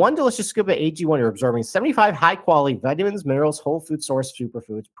 Well, with one delicious scoop of AG1, you're absorbing 75 high-quality vitamins, minerals, whole food source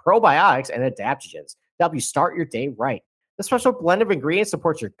superfoods, probiotics, and adaptogens help you start your day right. The special blend of ingredients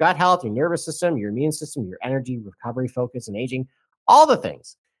supports your gut health, your nervous system, your immune system, your energy, recovery, focus, and aging, all the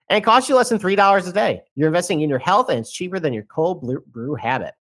things. And it costs you less than $3 a day. You're investing in your health, and it's cheaper than your cold brew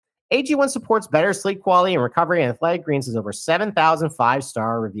habit. AG1 supports better sleep quality and recovery, and Athletic Greens has over 7,000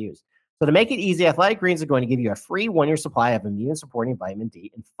 5-star reviews. So to make it easy, Athletic Greens are going to give you a free 1-year supply of immune-supporting vitamin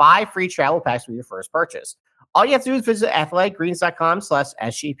D and 5 free travel packs with your first purchase. All you have to do is visit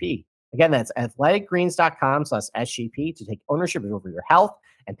athleticgreens.com/SGP. Again, that's athleticgreens.com/SGP to take ownership over your health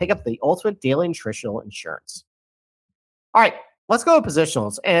and pick up the ultimate daily nutritional insurance. All right, let's go to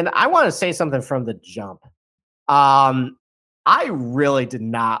positionals. And I want to say something from the jump. I really did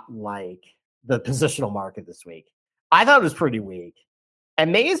not like the positional market this week. I thought it was pretty weak.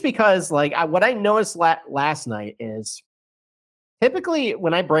 And maybe it's because, like, what I noticed last night is typically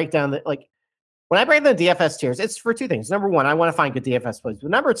when I break down the DFS tiers, it's for two things. Number one, I want to find good DFS plays. But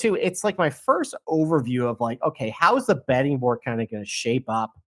number two, it's like my first overview of like, okay, how is the betting board kind of going to shape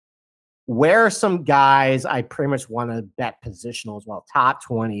up? Where are some guys I pretty much want to bet positional as well? Top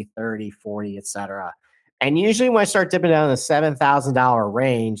 20, 30, 40, etc. And usually when I start dipping down in the $7,000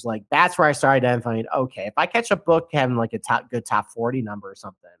 range, like that's where I started identifying, okay, if I catch a book having like a good top 40 number or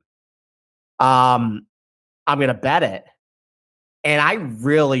something, I'm going to bet it. And I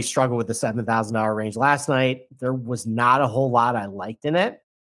really struggled with the $7,000 range last night. There was not a whole lot I liked in it.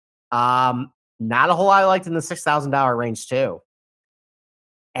 Not a whole lot I liked in the $6,000 range too.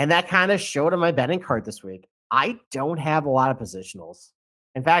 And that kind of showed on my betting card this week. I don't have a lot of positionals.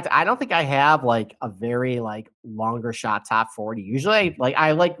 In fact, I don't think I have like a very like longer shot top 40. Usually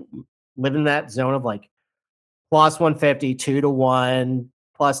I like live in that zone of like plus 150, 2-1,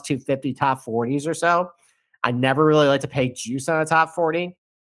 plus 250 top 40s or so. I never really like to pay juice on a top 40.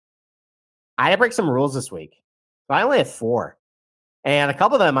 I had to break some rules this week. So I only had 4. And a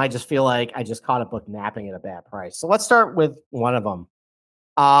couple of them, I just feel like I just caught a book napping at a bad price. So let's start with one of them.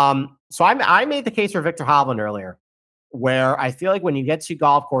 So I made the case for Viktor Hovland earlier, where I feel like when you get to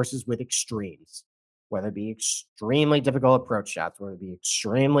golf courses with extremes, whether it be extremely difficult approach shots, whether it be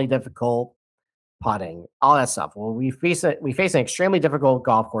extremely difficult putting, all that stuff. Well, we face an extremely difficult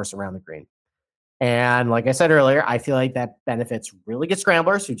golf course around the green. And like I said earlier, I feel like that benefits really good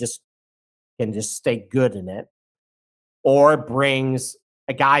scramblers who just can just stay good in it, or brings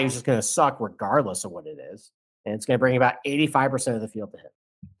a guy who's just going to suck regardless of what it is. And it's going to bring about 85% of the field to hit.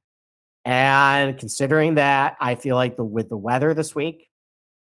 And considering that, I feel like with the weather this week,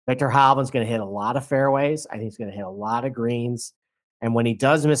 Viktor Hovland's going to hit a lot of fairways. I think he's going to hit a lot of greens. And when he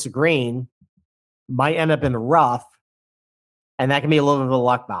does miss a green, might end up in the rough. And that can be a little bit of a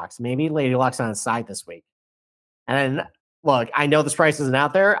luck box. Maybe Lady Luck's on his side this week. And look, I know this price isn't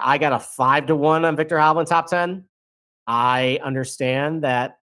out there. I got a 5-1 on Viktor Hovland top 10. I understand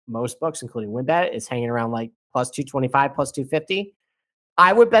that most books, including WinBet, is hanging around like plus 225, plus 250.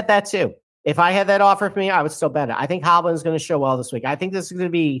 I would bet that too. If I had that offer for me, I would still bet it. I think Hovland is going to show well this week. I think this is going to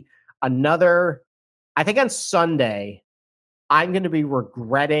be another. I think on Sunday, I'm going to be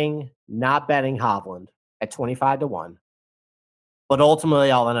regretting not betting Hovland at 25-1. But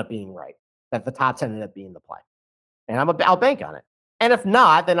ultimately, I'll end up being right. That the top 10 ended up being the play. And I'll bank on it. And if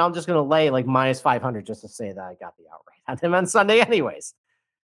not, then I'm just going to lay like minus 500 just to say that I got the outright on him on Sunday anyways.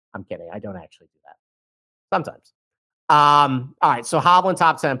 I'm kidding. I don't actually do that. Sometimes. All right. So Hovland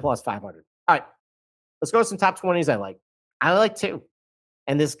top 10 plus 500. All right. Let's go to some top 20s I like. I like 2.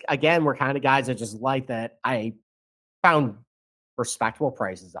 And this, again, we're kind of guys that just like that I found respectable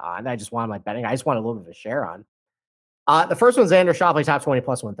prices on. I just wanted my betting. I just want a little bit of a share on. The first one's Xander Schauffele, top 20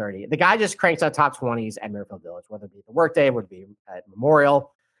 plus 130. The guy just cranks out top 20s at Muirfield Village, whether it be the workday, whether it be at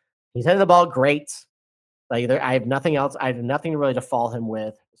Memorial. He's hitting the ball great. Like I have nothing else. I have nothing really to fault him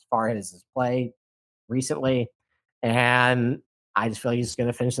with as far as his play recently. And I just feel like he's going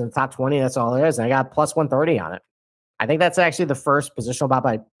to finish in the top 20. That's all there is. And I got plus 130 on it. I think that's actually the first positional prop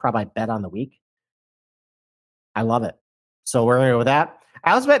I probably bet on the week. I love it. So we're going to go with that.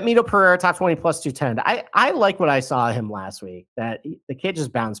 I also bet Mito Pereira top 20 plus 210. I like what I saw him last week, that the kid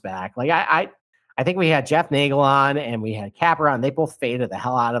just bounced back. Like I think we had Jeff Nagel on and we had Capper on. They both faded the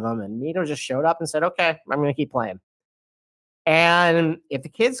hell out of him. And Mito just showed up and said, okay, I'm going to keep playing. And if the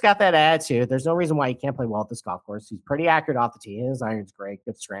kid's got that attitude, there's no reason why he can't play well at this golf course. He's pretty accurate off the tee. His iron's great.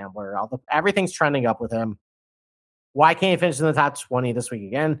 Good scrambler. Everything's trending up with him. Why can't he finish in the top 20 this week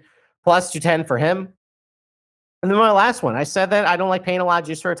again? Plus 210 for him. And then my last one, I said that I don't like paying a lot of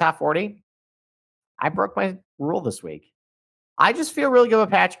juice for a top 40. I broke my rule this week. I just feel really good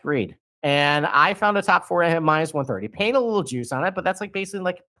with Patrick Reed. And I found a top 40 at him minus 130. Paying a little juice on it, but that's like basically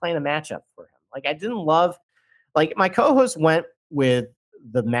like playing a matchup for him. Like I didn't love, like my co-host went with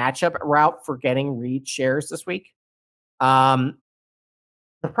the matchup route for getting Reed shares this week. The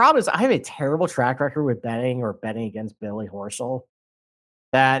problem is I have a terrible track record with betting or betting against Billy Horschel.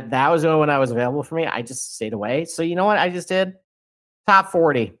 That was the only one that was available for me. I just stayed away. So you know what I just did? Top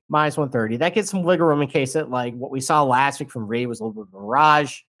 40, minus 130. That gets some wiggle room in case it, like what we saw last week from Reed was a little bit of a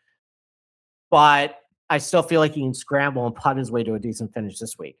mirage. But I still feel like he can scramble and putt his way to a decent finish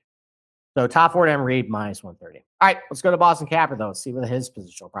this week. So top 40 on Reed, minus 130. All right, let's go to Boston Capper, though. See what his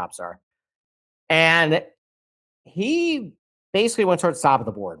positional props are. And he basically went towards the top of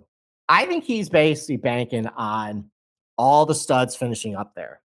the board. I think he's basically banking on all the studs finishing up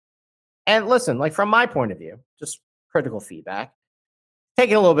there. And listen, like from my point of view, just critical feedback,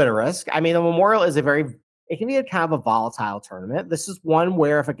 taking a little bit of risk. I mean, the Memorial is it can be a kind of a volatile tournament. This is one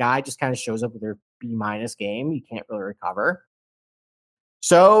where if a guy just kind of shows up with their B- game, you can't really recover.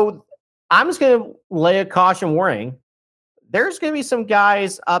 So I'm just going to lay a caution warning. There's going to be some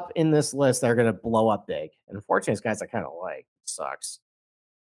guys up in this list that are going to blow up big. And unfortunately, it's guys I kind of like. It sucks.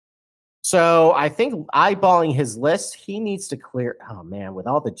 So I think eyeballing his list, he needs to clear. Oh, man, with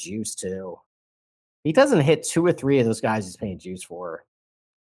all the juice, too. He doesn't hit 2 or 3 of those guys he's paying juice for.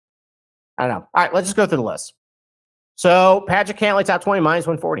 I don't know. All right, let's just go through the list. So Patrick Cantlay, top 20, minus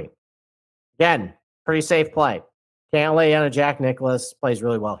 140. Again, pretty safe play. Cantlay on a Jack Nicklaus plays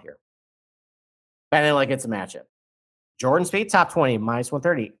really well here. Benelli gets a matchup. Jordan Spieth, top 20, minus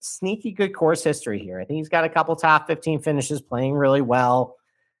 130. Sneaky good course history here. I think he's got a couple top 15 finishes, playing really well.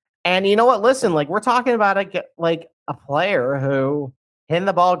 And you know what? Listen, like we're talking about a player who hitting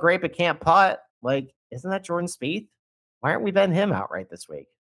the ball great but can't putt. Like, isn't that Jordan Spieth? Why aren't we betting him outright this week?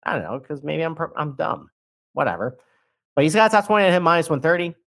 I don't know, because maybe I'm dumb. Whatever. But he's got a top 20 at him, minus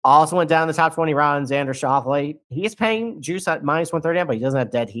 130. Also went down the top 20 round, Xander Schauffele. He is paying juice at minus 130, but he doesn't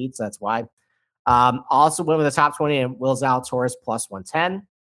have dead heat, so that's why. Also went with the top 20 and Will Zalatoris plus 110.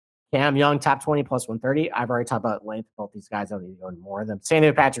 Cam Young, top 20 plus 130. I've already talked about length. Both these guys, I don't need to go into more of them.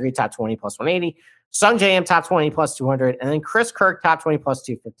 Sandy Patrick Reed, top 20 plus 180. Sung J M, top 20 plus 200. And then Chris Kirk, top 20 plus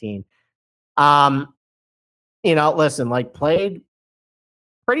 215. Listen, like played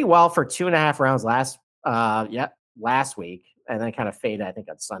pretty well for 2.5 rounds last week. And then kind of faded, I think,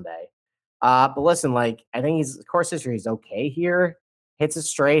 on Sunday. But listen, like I think his course history is okay here. Hits it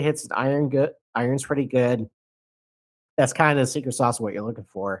straight, hits it iron good. Iron's pretty good. That's kind of the secret sauce of what you're looking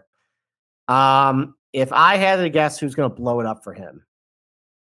for. If I had to guess who's going to blow it up for him,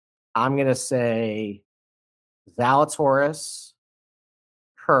 I'm going to say Zalatoris,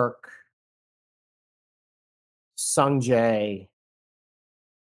 Kirk, Sungjae,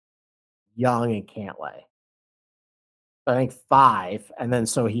 Young, and Cantlay. I think 5, and then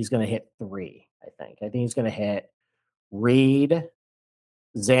so he's going to hit 3. I think he's going to hit Reed,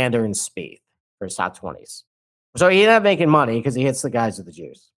 Xander, and Spieth for his top 20s. So he ended up making money because he hits the guys with the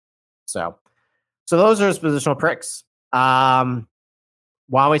juice. So those are his positional pricks. Why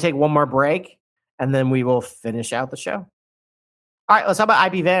don't we take one more break and then we will finish out the show? All right, let's talk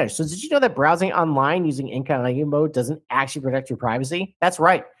about IP Vanish. So did you know that browsing online using incognito mode doesn't actually protect your privacy? That's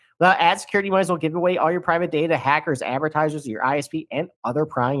right. Without ad security, you might as well give away all your private data to hackers, advertisers, your ISP, and other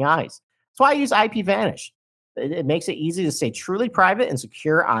prying eyes. That's why I use IP Vanish. It makes it easy to stay truly private and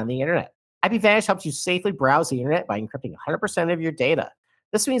secure on the internet. IP Vanish helps you safely browse the internet by encrypting 100% of your data.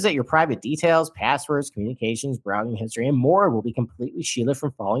 This means that your private details, passwords, communications, browsing history, and more will be completely shielded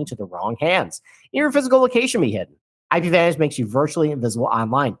from falling into the wrong hands. Your physical location will be hidden. IP Vanish makes you virtually invisible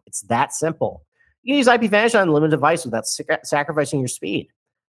online. It's that simple. You can use IP Vanish on a limited device without sacrificing your speed.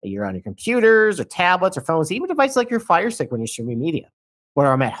 You're on your computers or tablets or phones, even devices like your Fire Stick when you're streaming media.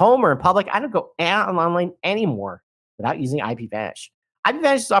 Whether I'm at home or in public, I don't go online anymore without using IP Vanish. IP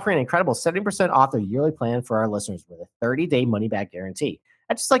Vanish is offering an incredible 70% off their yearly plan for our listeners with a 30-day money-back guarantee.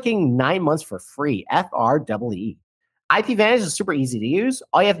 That's just like getting 9 months for free. FREE. IP Vanish is super easy to use.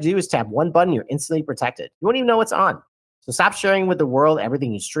 All you have to do is tap one button. You're instantly protected. You won't even know what's on. So stop sharing with the world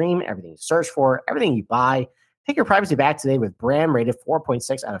everything you stream, everything you search for, everything you buy. Take your privacy back today with brand rated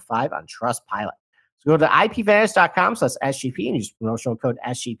 4.6 out of 5 on Trustpilot. So go to ipvanish.com/SGP and use promotional code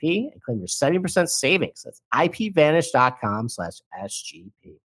SGP and claim your 70% savings. That's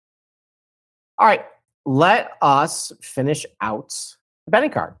ipvanish.com/SGP. All right, let us finish out the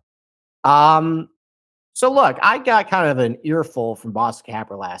betting card. So look, I got kind of an earful from Boston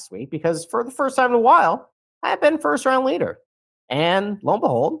Capper last week because for the first time in a while, I have been first round leader. And lo and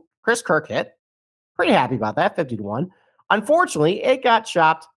behold, Chris Kirk hit. Pretty happy about that, 50-1. Unfortunately, it got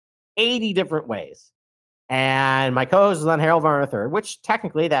chopped 80 different ways. And my co-host was on Harold Varner III, which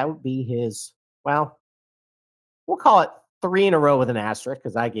technically that would be his, well, we'll call it 3 in a row with an asterisk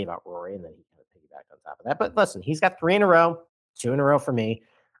because I gave out Rory and then he kind of piggybacked on top of that. But listen, he's got 3 in a row. 2 in a row for me.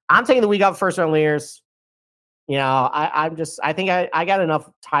 I'm taking the week off first round leaders. I think I got enough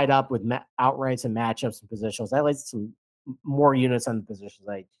tied up with outrights and matchups and positions. I like some more units on the positions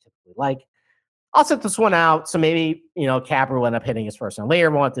I typically like. I'll set this one out. So maybe, Capper will end up hitting his first round later,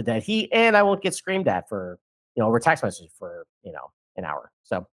 won't the dead heat, and I won't get screamed at for, over text message for, an hour.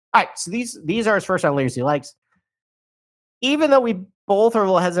 So, all right. So these are his first round leaders he likes. Even though we both are a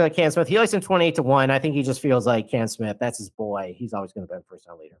little hesitant at Cam Smith, he likes him 28-1. I think he just feels like Cam Smith, that's his boy. He's always going to be first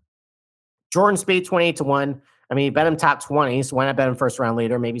round leader. Jordan Spieth, 28-1. I mean, you bet him top 20, so why not bet him first round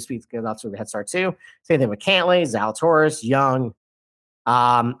leader? Maybe Spieth gets off to a head start too. Same thing with Cantlay, Zalatoris, Young.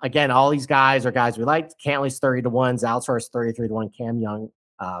 Again, all these guys are guys we like. Cantlay's 30-1, Zalatoris 33-1, Cam Young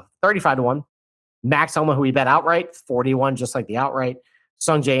 35-1. Max Homa, who we bet outright, 41, just like the outright.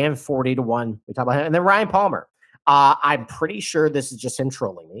 Sung Jae In, 40-1. We talk about him. And then Ryan Palmer. I'm pretty sure this is just him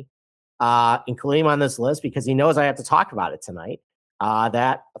trolling me, including him on this list because he knows I have to talk about it tonight.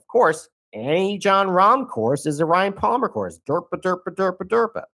 That, of course, any Jon Rahm course is a Ryan Palmer course.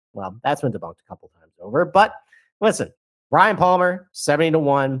 Derpa. Well, that's been debunked a couple times over. But listen, Ryan Palmer,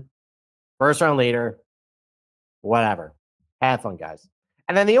 70-1, first round leader, whatever. Have fun, guys.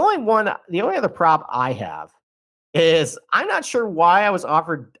 And then the only other prop I have is I'm not sure why I was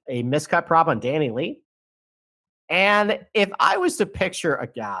offered a miscut prop on Danny Lee. And if I was to picture a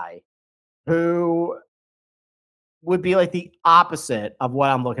guy who would be like the opposite of what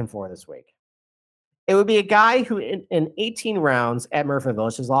I'm looking for this week, it would be a guy who in 18 rounds at Murphy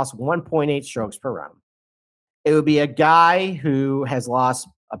Village has lost 1.8 strokes per round. It would be a guy who has lost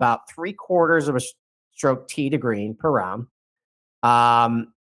about 3/4 of a stroke tee to green per round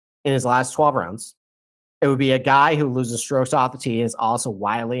in his last 12 rounds. It would be a guy who loses strokes off the tee and is also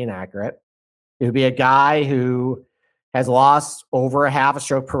wildly inaccurate. It would be a guy who has lost over a half a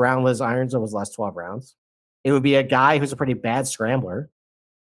stroke per round with his irons over his last 12 rounds. It would be a guy who's a pretty bad scrambler.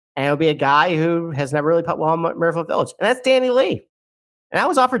 And it would be a guy who has never really put well in Murphy Village. And that's Danny Lee. And I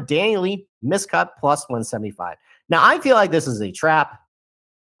was offered Danny Lee miscut plus 175. Now, I feel like this is a trap.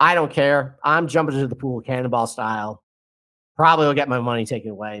 I don't care. I'm jumping into the pool cannonball style. Probably will get my money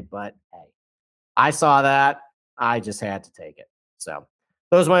taken away. But, hey, I saw that. I just had to take it. So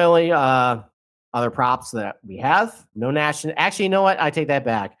those are my only other props that we have. No national. Actually, you know what? I take that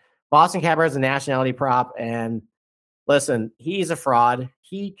back. Boston Capper has a nationality prop. And listen, he's a fraud.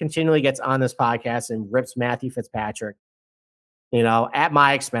 He continually gets on this podcast and rips Matthew Fitzpatrick, at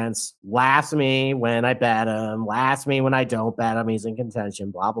my expense, laughs at me when I bet him, laughs at me when I don't bet him. He's in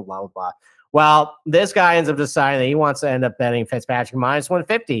contention, blah, blah, blah, blah, blah. Well, this guy ends up deciding that he wants to end up betting Fitzpatrick minus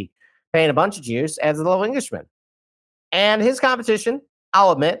 150, paying a bunch of juice as a little Englishman. And his competition,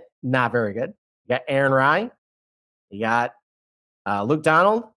 I'll admit, not very good. You got Aaron Rai, you got Luke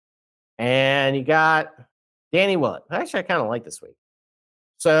Donald, and you got Danny Willett. Actually, I kind of like this week.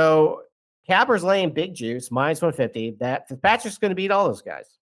 So Capper's laying big juice, minus 150. That Fitzpatrick's going to beat all those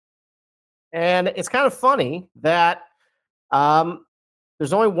guys. And it's kind of funny that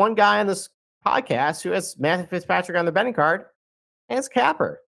there's only one guy on this podcast who has Matthew Fitzpatrick on the betting card, and it's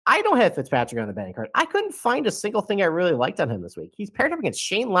Capper. I don't have Fitzpatrick on the betting card. I couldn't find a single thing I really liked on him this week. He's paired up against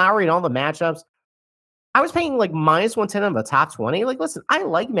Shane Lowry in all the matchups. I was paying like minus 110 on the top 20. Like, listen, I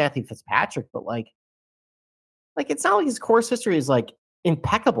like Matthew Fitzpatrick, but like it's not like his course history is like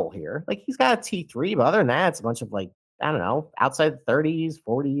impeccable here. Like, he's got a T3, but other than that, it's a bunch of like, I don't know, outside the 30s,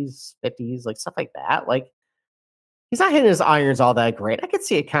 40s, 50s, like stuff like that. Like, he's not hitting his irons all that great. I could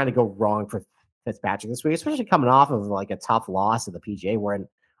see it kind of go wrong for Fitzpatrick this week, especially coming off of like a tough loss at the PGA, where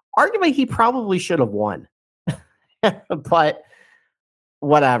arguably he probably should have won. But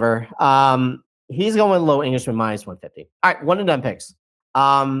whatever. He's going low Englishman minus 150. All right, one and done picks.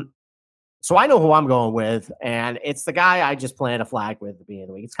 So I know who I'm going with, and it's the guy I just planted a flag with at the beginning of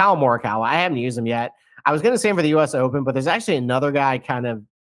the week. It's Kyle Morikawa. I haven't used him yet. I was going to say him for the U.S. Open, but there's actually another guy I kind of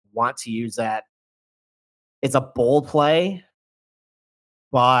want to use that. It's a bold play,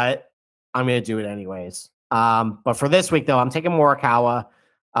 but I'm going to do it anyways. But for this week, though, I'm taking Morikawa,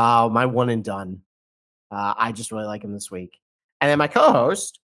 my one and done. I just really like him this week. And then my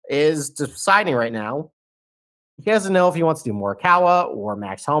co-host is deciding right now. He doesn't know if he wants to do Morikawa or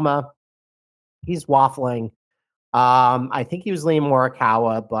Max Homa. He's waffling. I think he was leaning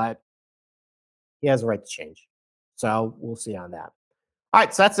Morikawa, but he has a right to change. So we'll see on that. All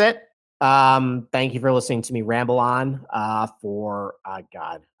right, so that's it. Thank you for listening to me ramble on for,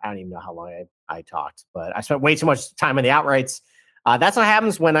 God, I don't even know how long I talked, but I spent way too much time on the outrights. That's what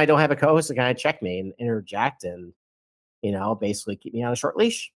happens when I don't have a co-host to kind of check me and interject and, basically keep me on a short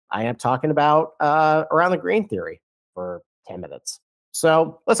leash. I am talking about around the green theory for 10 minutes.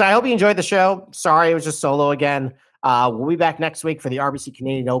 So listen, I hope you enjoyed the show. Sorry, it was just solo again. We'll be back next week for the RBC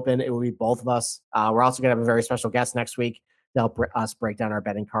Canadian Open. It will be both of us. We're also going to have a very special guest next week to help us break down our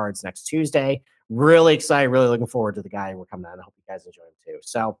betting cards next Tuesday. Really excited. Really looking forward to the guy we're coming on. I hope you guys enjoy him too.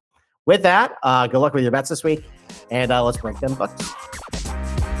 So with that, good luck with your bets this week, and let's break them books.